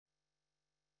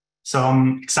So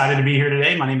I'm excited to be here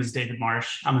today. My name is David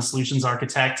Marsh. I'm a solutions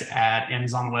architect at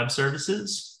Amazon Web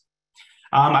Services.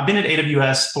 I've been at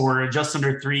AWS for just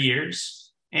under 3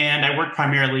 years, and I work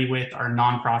primarily with our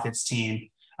nonprofits team,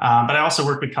 but I also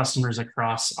work with customers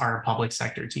across our public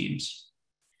sector teams.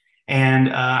 And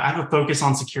I have a focus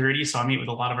on security, so I meet with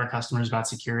a lot of our customers about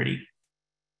security.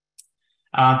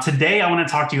 Today, I want to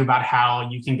talk to you about how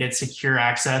you can get secure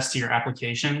access to your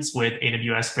applications with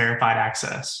AWS Verified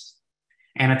Access.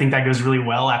 And I think that goes really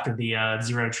well after the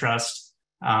zero trust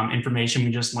information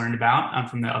we just learned about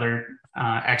from the other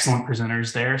excellent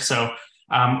presenters there. So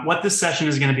what this session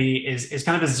is going to be is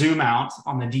kind of a zoom out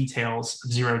on the details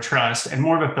of zero trust and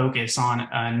more of a focus on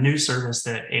a new service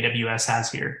that AWS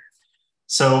has here.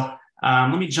 So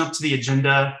let me jump to the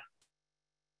agenda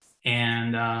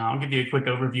and I'll give you a quick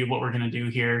overview of what we're going to do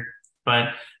here. But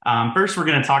first, we're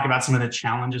going to talk about some of the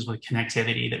challenges with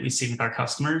connectivity that we see with our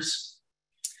customers.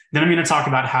 Then I'm going to talk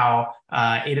about how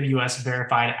AWS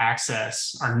Verified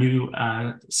Access, our new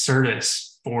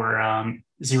service for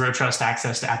zero trust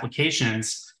access to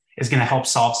applications, is going to help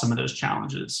solve some of those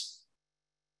challenges.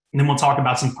 And then we'll talk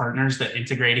about some partners that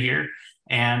integrate here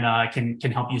and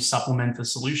can help you supplement the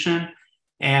solution.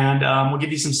 And we'll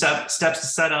give you some steps to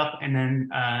set up and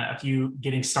then a few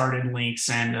getting started links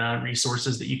and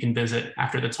resources that you can visit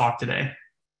after the talk today.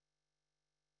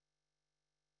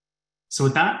 So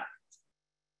with that,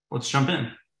 let's jump in.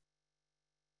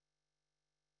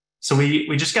 So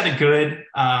we just got a good,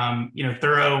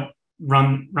 thorough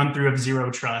run through of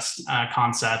zero trust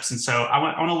concepts, and so I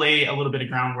want to lay a little bit of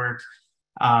groundwork,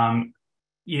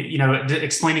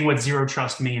 explaining what zero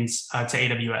trust means to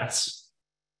AWS.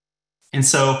 And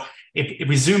so if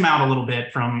we zoom out a little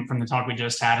bit from the talk we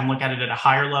just had and look at it at a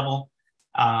higher level,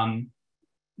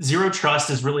 zero trust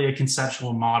is really a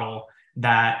conceptual model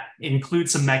that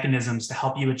includes some mechanisms to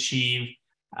help you achieve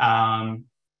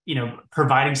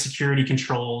providing security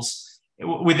controls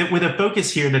with a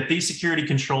focus here that these security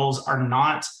controls are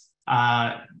not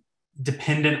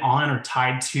dependent on or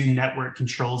tied to network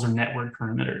controls or network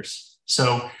perimeters.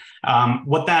 So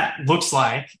what that looks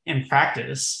like in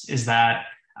practice is that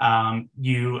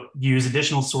you use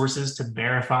additional sources to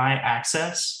verify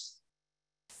access.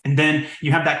 And then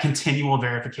you have that continual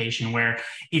verification where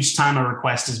each time a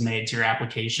request is made to your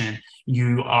application,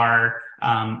 you are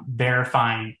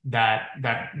verifying that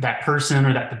person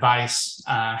or that device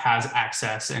has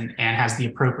access and has the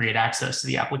appropriate access to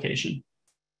the application.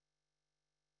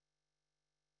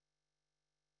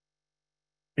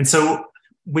 And so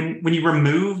when you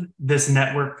remove this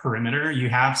network perimeter, you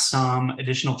have some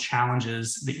additional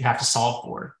challenges that you have to solve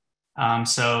for.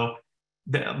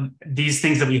 These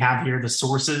things that we have here, the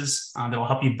sources that will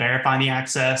help you verify the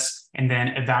access and then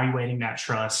evaluating that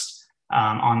trust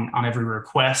on every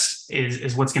request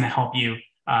is what's going to help you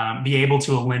be able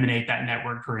to eliminate that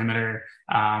network perimeter,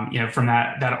 from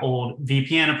that old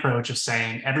VPN approach of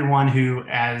saying everyone who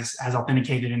has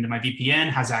authenticated into my VPN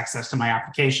has access to my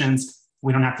applications.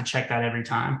 We don't have to check that every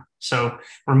time. So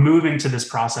we're moving to this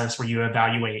process where you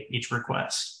evaluate each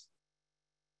request.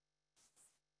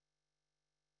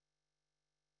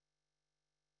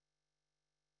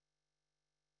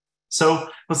 So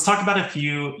let's talk about a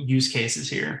few use cases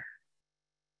here.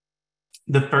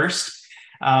 The first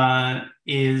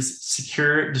is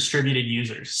secure distributed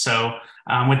users. So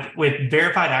with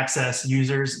verified access,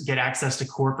 users get access to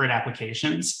corporate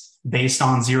applications based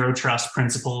on zero trust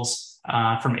principles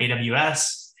from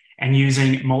AWS and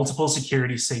using multiple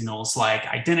security signals like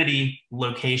identity,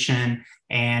 location,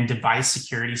 and device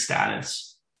security status.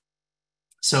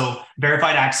 So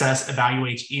verified access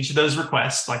evaluates each of those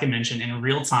requests, like I mentioned, in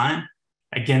real time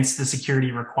against the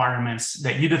security requirements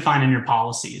that you define in your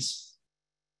policies.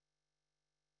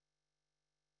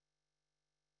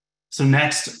 So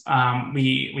next,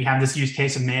 we have this use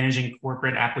case of managing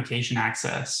corporate application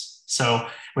access. So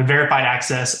with verified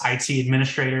access, IT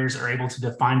administrators are able to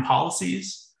define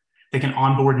policies. They can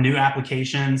onboard new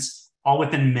applications all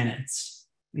within minutes.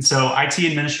 And so IT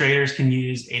administrators can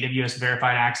use AWS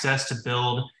Verified Access to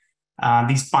build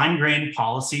these fine-grained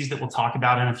policies that we'll talk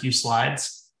about in a few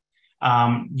slides,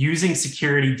 using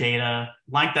security data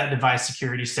like that device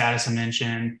security status I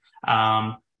mentioned,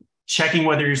 checking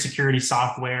whether your security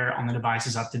software on the device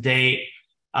is up to date.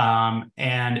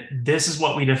 And this is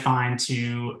what we define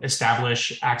to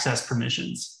establish access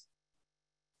permissions.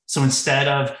 So instead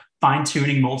of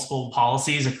fine-tuning multiple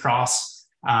policies across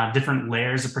different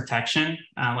layers of protection,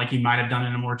 like you might have done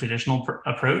in a more traditional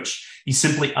approach, you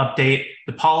simply update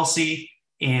the policy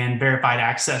and verified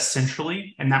access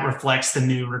centrally, and that reflects the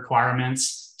new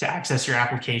requirements to access your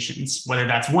applications, whether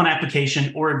that's one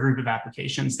application or a group of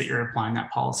applications that you're applying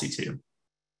that policy to.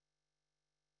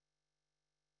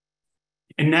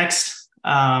 And next,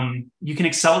 you can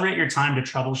accelerate your time to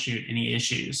troubleshoot any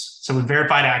issues. So with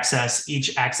verified access,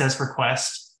 each access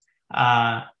request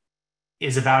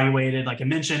is evaluated, like I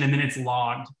mentioned, and then it's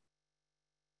logged.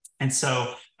 And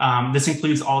so this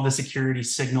includes all the security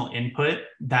signal input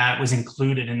that was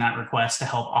included in that request to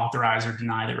help authorize or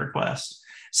deny the request.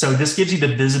 So this gives you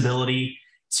the visibility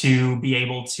to be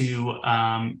able to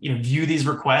view these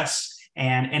requests,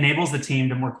 and enables the team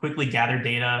to more quickly gather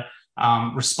data,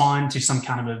 respond to some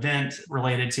kind of event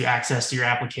related to access to your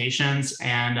applications,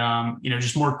 and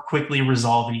just more quickly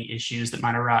resolve any issues that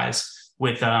might arise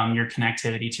with your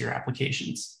connectivity to your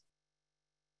applications.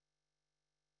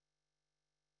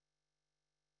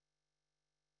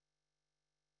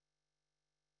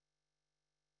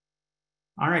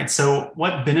 All right, so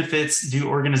what benefits do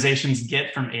organizations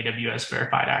get from AWS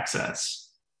Verified Access?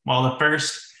 Well, the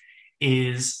first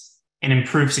is an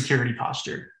improved security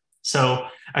posture. So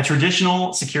a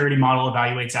traditional security model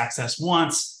evaluates access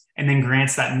once and then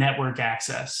grants that network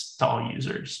access to all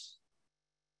users.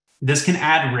 This can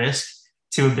add risk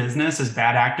to a business, as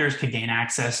bad actors could gain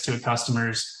access to a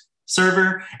customer's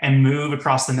server and move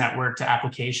across the network to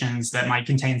applications that might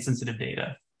contain sensitive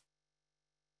data.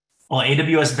 Well,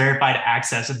 AWS Verified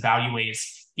Access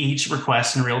evaluates each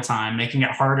request in real time, making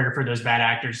it harder for those bad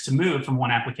actors to move from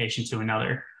one application to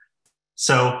another.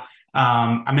 So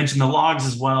I mentioned the logs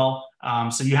as well.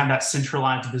 So you have that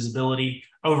centralized visibility.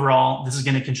 Overall, this is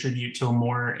going to contribute to a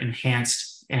more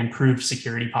enhanced and improved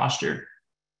security posture.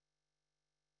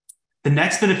 The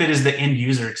next benefit is the end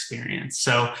user experience.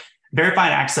 So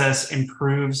verified access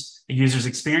improves the user's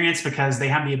experience because they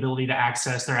have the ability to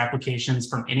access their applications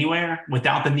from anywhere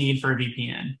without the need for a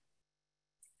VPN.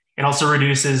 It also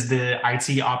reduces the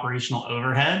IT operational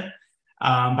overhead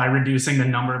by reducing the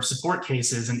number of support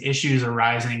cases and issues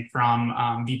arising from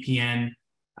VPN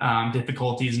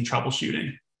difficulties and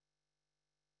troubleshooting.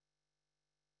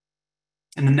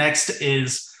 And the next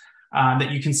is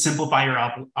that you can simplify your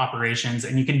operations,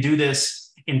 and you can do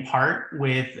this in part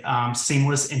with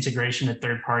seamless integration to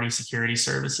third-party security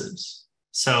services.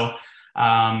 So,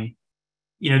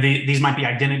 these might be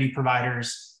identity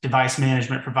providers, device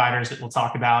management providers that we'll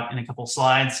talk about in a couple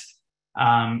slides.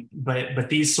 But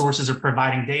these sources are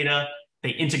providing data.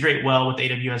 They integrate well with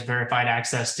AWS Verified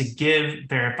Access to give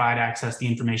Verified Access the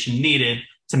information needed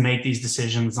to make these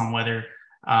decisions on whether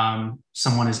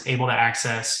someone is able to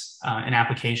access an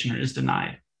application or is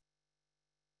denied.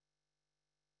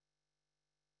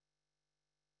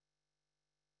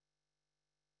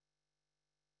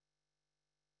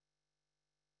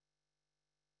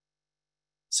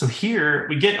 So here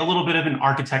we get a little bit of an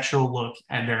architectural look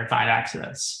at verified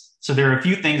access. So there are a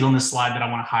few things on this slide that I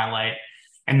want to highlight.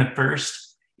 And the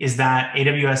first is that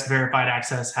AWS Verified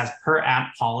Access has per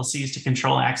app policies to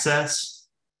control access.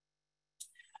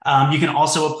 You can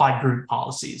also apply group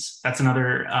policies. That's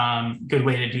another good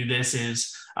way to do this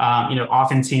is,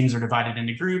 often teams are divided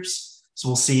into groups. So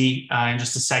we'll see in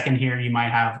just a second here, you might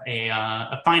have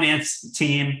a finance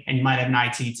team and you might have an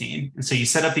IT team. And so you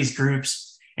set up these groups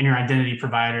in your identity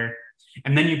provider,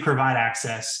 and then you provide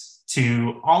access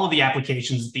to all of the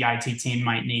applications that the IT team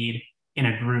might need in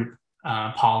a group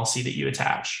policy that you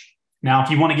attach. Now, if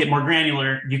you want to get more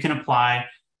granular, you can apply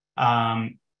a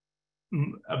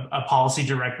policy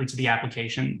directly to the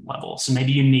application level. So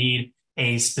maybe you need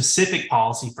a specific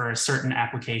policy for a certain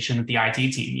application that the IT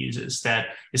team uses that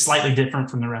is slightly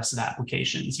different from the rest of the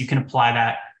applications. You can apply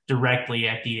that directly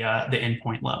at the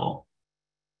endpoint level.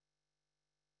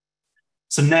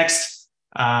 So next,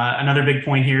 another big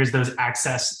point here is those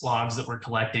access logs that we're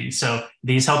collecting. So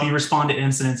these help you respond to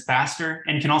incidents faster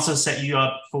and can also set you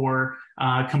up for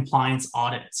compliance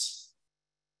audits.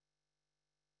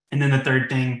 And then the third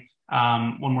thing,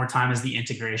 one more time, is the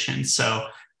integration. So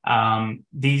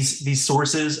these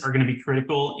sources are going to be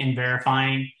critical in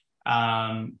verifying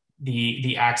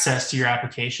the access to your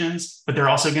applications, but there are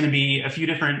also going to be a few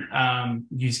different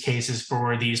use cases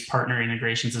for these partner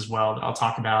integrations as well that I'll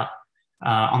talk about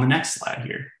on the next slide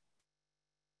here.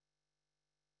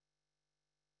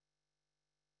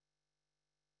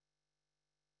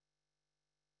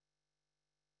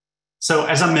 So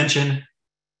as I mentioned,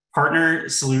 partner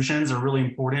solutions are really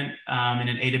important in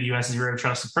an AWS Zero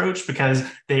Trust approach because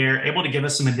they're able to give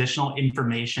us some additional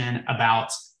information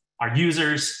about our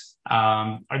users,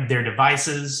 their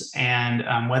devices,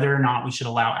 and whether or not we should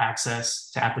allow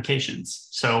access to applications.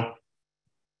 So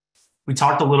we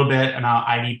talked a little bit about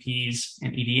IDPs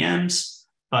and EDMs,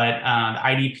 but the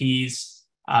IDPs,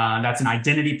 that's an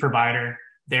identity provider.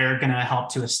 They're going to help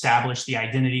to establish the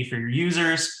identity for your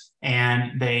users,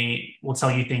 and they will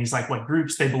tell you things like what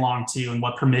groups they belong to and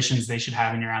what permissions they should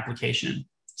have in your application.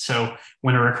 So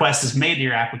when a request is made to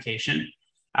your application,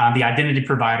 the identity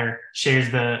provider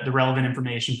shares the relevant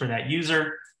information for that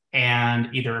user and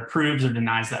either approves or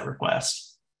denies that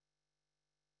request.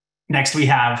 Next, we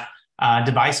have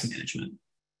device management.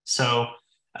 So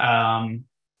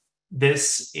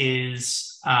this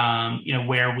is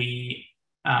where we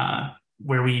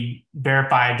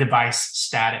verify device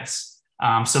status.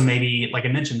 So maybe, like I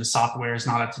mentioned, the software is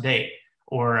not up to date,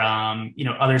 or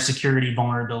other security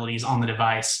vulnerabilities on the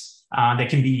device that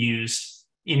can be used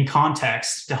in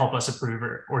context to help us approve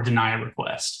or deny a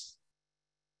request.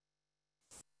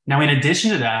 Now, in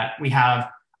addition to that, we have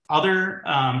other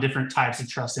different types of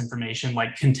trust information,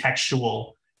 like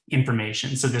contextual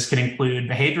information. So this could include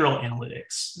behavioral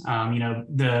analytics,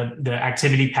 the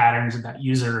activity patterns of that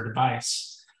user or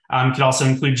device. It could also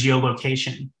include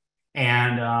geolocation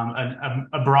and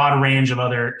a broad range of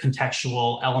other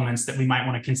contextual elements that we might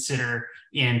want to consider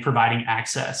in providing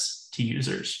access to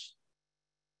users.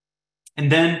 And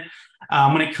then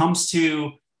when it comes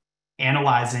to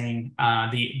analyzing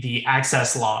the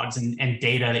access logs and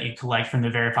data that you collect from the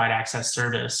Verified Access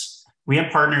service, we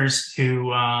have partners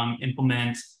who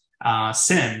implement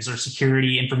SIMs, or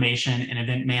security information and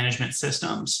event management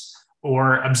systems,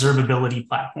 or observability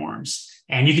platforms.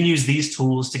 And you can use these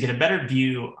tools to get a better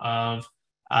view of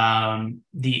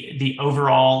the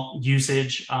overall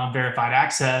usage of verified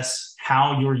access,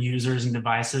 how your users and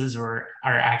devices are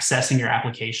accessing your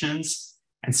applications,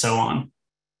 and so on.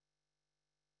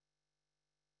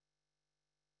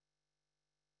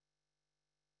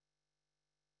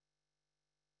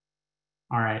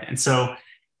 All right, and so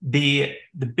the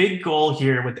big goal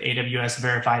here with AWS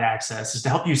Verified Access is to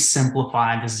help you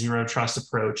simplify the zero trust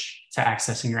approach to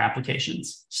accessing your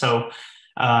applications. So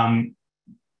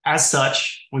as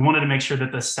such, we wanted to make sure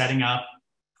that the setting up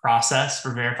process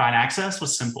for verified access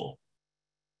was simple.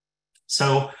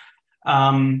 So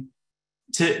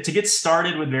to get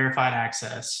started with verified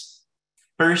access,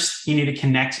 first, you need to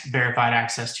connect verified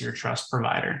access to your trust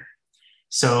provider.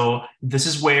 So this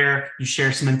is where you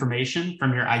share some information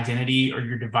from your identity or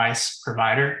your device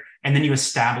provider, and then you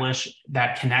establish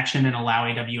that connection and allow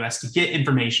AWS to get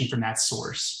information from that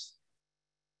source.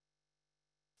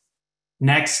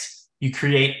 Next, you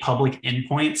create public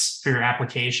endpoints for your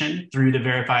application through the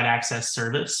Verified Access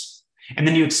service, and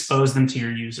then you expose them to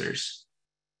your users.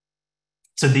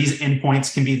 So these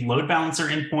endpoints can be load balancer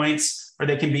endpoints, or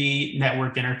they can be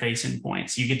network interface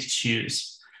endpoints. You get to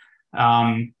choose.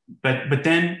 But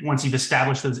then once you've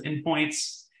established those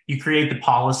endpoints, you create the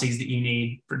policies that you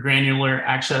need for granular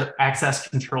access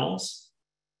controls,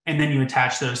 and then you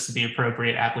attach those to the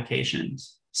appropriate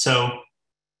applications. So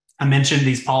I mentioned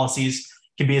these policies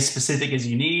can be as specific as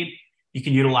you need. You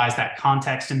can utilize that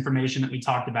context information that we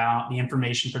talked about, the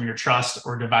information from your trust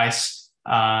or device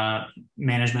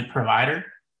management provider.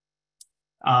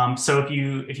 So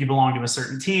if you belong to a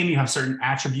certain team, you have certain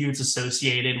attributes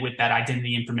associated with that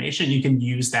identity information, you can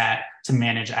use that to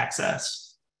manage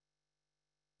access.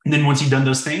 And then once you've done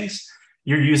those things,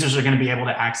 your users are going to be able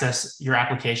to access your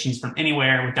applications from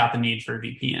anywhere without the need for a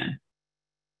VPN.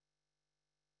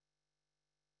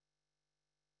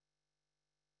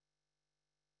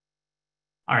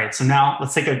 All right, so now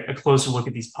let's take a closer look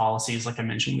at these policies, like I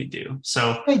mentioned we do.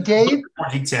 So, hey, Dave, more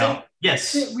detail. Hey,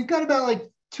 yes, we've got about like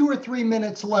 2 or 3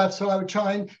 minutes left, so I would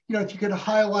try and, if you could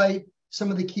highlight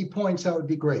some of the key points, that would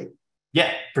be great.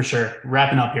 Yeah, for sure.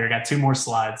 Wrapping up here, I got 2 more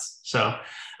slides. So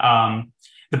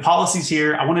the policies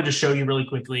here, I wanted to show you really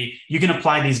quickly. You can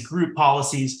apply these group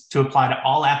policies to apply to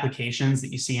all applications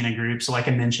that you see in a group. So like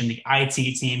I mentioned, the IT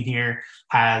team here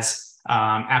has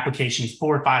applications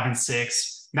 4, 5, and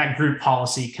 6. That group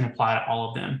policy can apply to all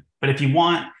of them. But if you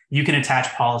want, you can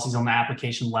attach policies on the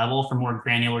application level for more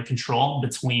granular control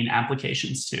between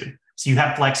applications too. So you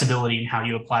have flexibility in how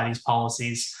you apply these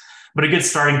policies. But a good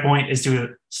starting point is to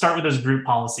start with those group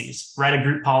policies. Write a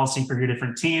group policy for your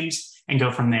different teams and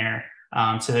go from there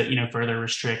to further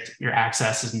restrict your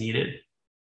access as needed.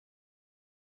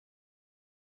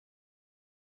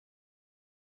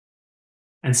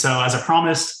 And so, as I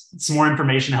promised, some more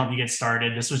information to help you get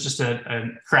started. This was just a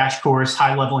crash course,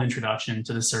 high-level introduction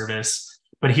to the service.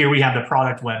 But here we have the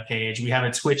product webpage. We have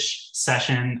a Twitch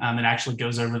session that actually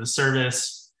goes over the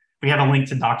service. We have a link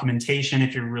to documentation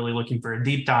if you're really looking for a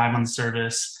deep dive on the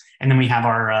service. And then we have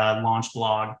our launch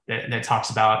blog that talks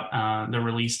about the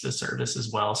release of the service as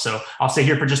well. So I'll stay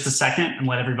here for just a second and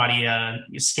let everybody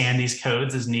scan these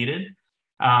codes as needed.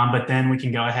 But then we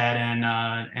can go ahead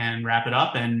and wrap it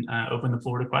up and open the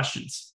floor to questions.